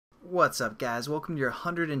What's up, guys? Welcome to your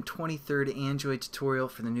 123rd Android tutorial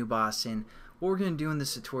for the new Boston. What we're going to do in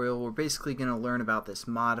this tutorial, we're basically going to learn about this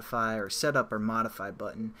modify or setup or modify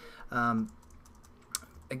button.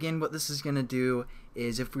 Again, what this is going to do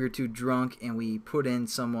is if we were too drunk and we put in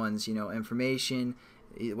someone's information,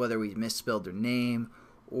 whether we misspelled their name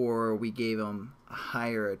or we gave them a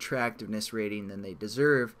higher attractiveness rating than they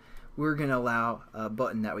deserve, we're going to allow a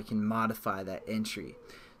button that we can modify that entry.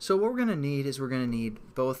 So what we're going to need is we're going to need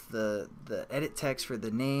both the edit text for the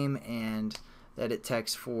name and the edit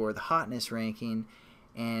text for the hotness ranking,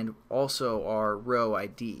 and also our row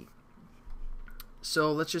ID.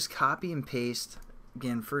 So let's just copy and paste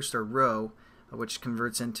again first our row, which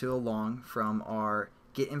converts into a long from our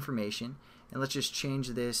get information, and let's just change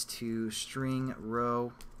this to string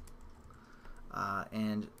row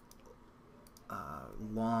and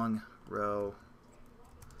long row,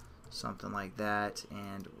 something like that,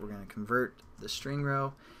 and we're going to convert the string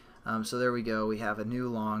row. So there we go, we have a new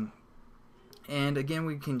long, and again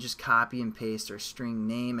we can just copy and paste our string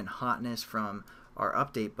name and hotness from our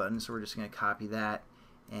update button. So we're just going to copy that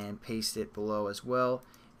and paste it below as well,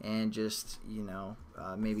 and just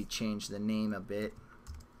maybe change the name a bit.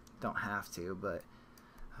 Don't have to, but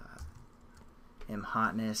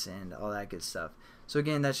hotness and all that good stuff. So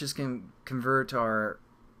again, that's just going to convert our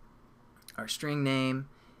string name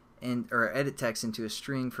and or edit text into a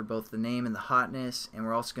string for both the name and the hotness, and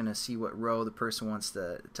we're also going to see what row the person wants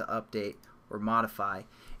to update or modify.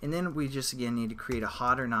 And then we just again need to create a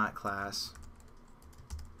hot or not class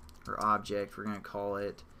or object. We're going to call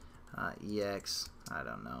it ex, I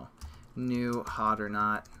don't know, new hot or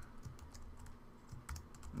not,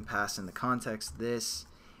 and pass in the context this,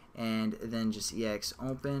 and then just ex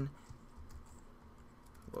open,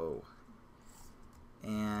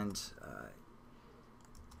 and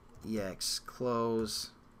ex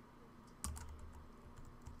close,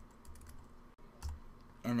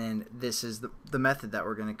 and then this is the method that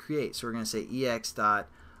we're going to create. So we're going to say ex dot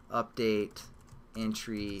update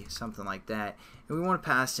entry, something like that, and we want to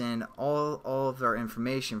pass in all of our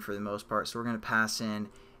information for the most part. So we're going to pass in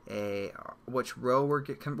which row we're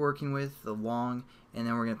working with, the long, and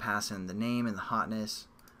then we're going to pass in the name and the hotness.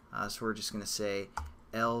 So we're just going to say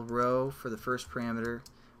L row for the first parameter,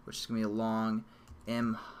 which is going to be a long,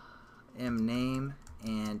 M name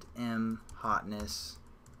and M hotness.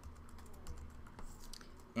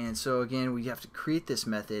 And so again, we have to create this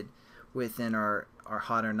method within our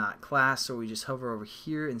hot or not class. So we just hover over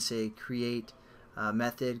here and say create a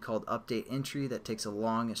method called update entry that takes a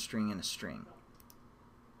long, a string, and a string.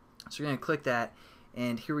 So we're going to click that,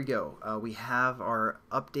 and here we go. We have our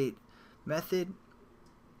update method,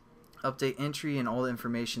 update entry, and all the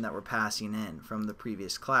information that we're passing in from the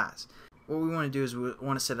previous class. What we want to do is we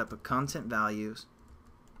want to set up a content values.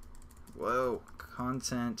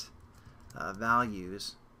 Content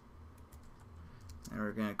values, and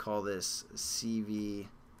we're going to call this CV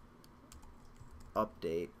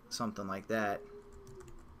update, something like that.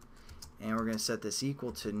 And we're going to set this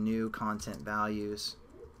equal to new content values.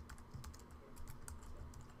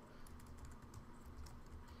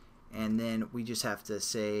 And then we just have to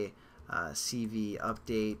say CV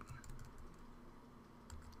update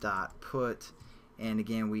dot put, and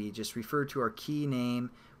again we just refer to our key name,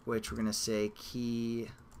 which we're going to say key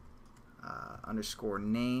underscore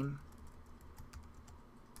name,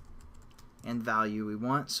 and value we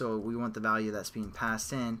want. So we want the value that's being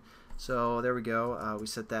passed in. So there we go. We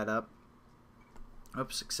set that up.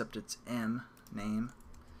 Oops, except it's M name.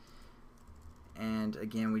 And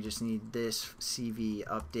again, we just need this CV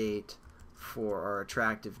update for our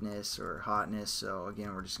attractiveness or hotness. So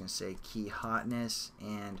again, we're just going to say key hotness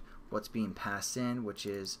and what's being passed in, which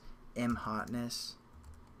is M hotness.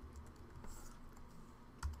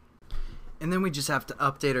 And then we just have to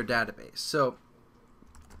update our database. So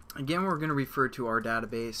again, we're going to refer to our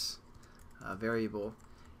database variable,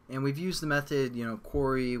 and we've used the method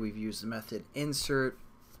query, we've used the method insert,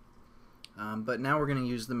 but now we're going to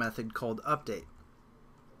use the method called update.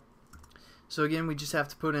 So again, we just have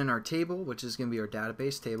to put in our table, which is going to be our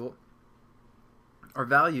database table, our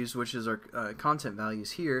values, which is our content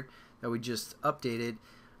values here that we just updated.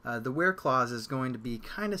 The where clause is going to be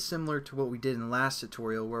kind of similar to what we did in the last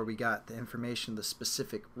tutorial, where we got the information of the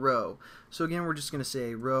specific row. So again, we're just going to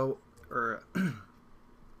say row, or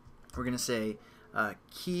we're going to say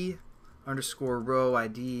key underscore row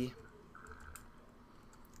ID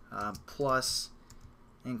plus,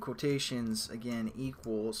 in quotations again,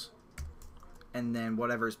 equals, and then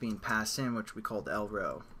whatever is being passed in, which we called L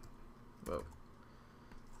row.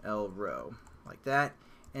 L row, like that.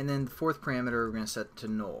 And then the fourth parameter we're going to set to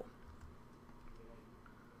null.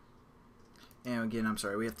 And again, I'm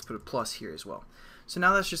sorry, we have to put a plus here as well. So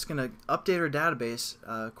now that's just going to update our database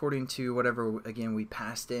according to whatever, again, we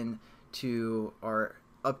passed in to our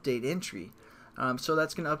update entry. So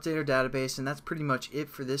that's going to update our database, and that's pretty much it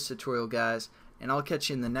for this tutorial, guys. And I'll catch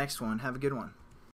you in the next one. Have a good one.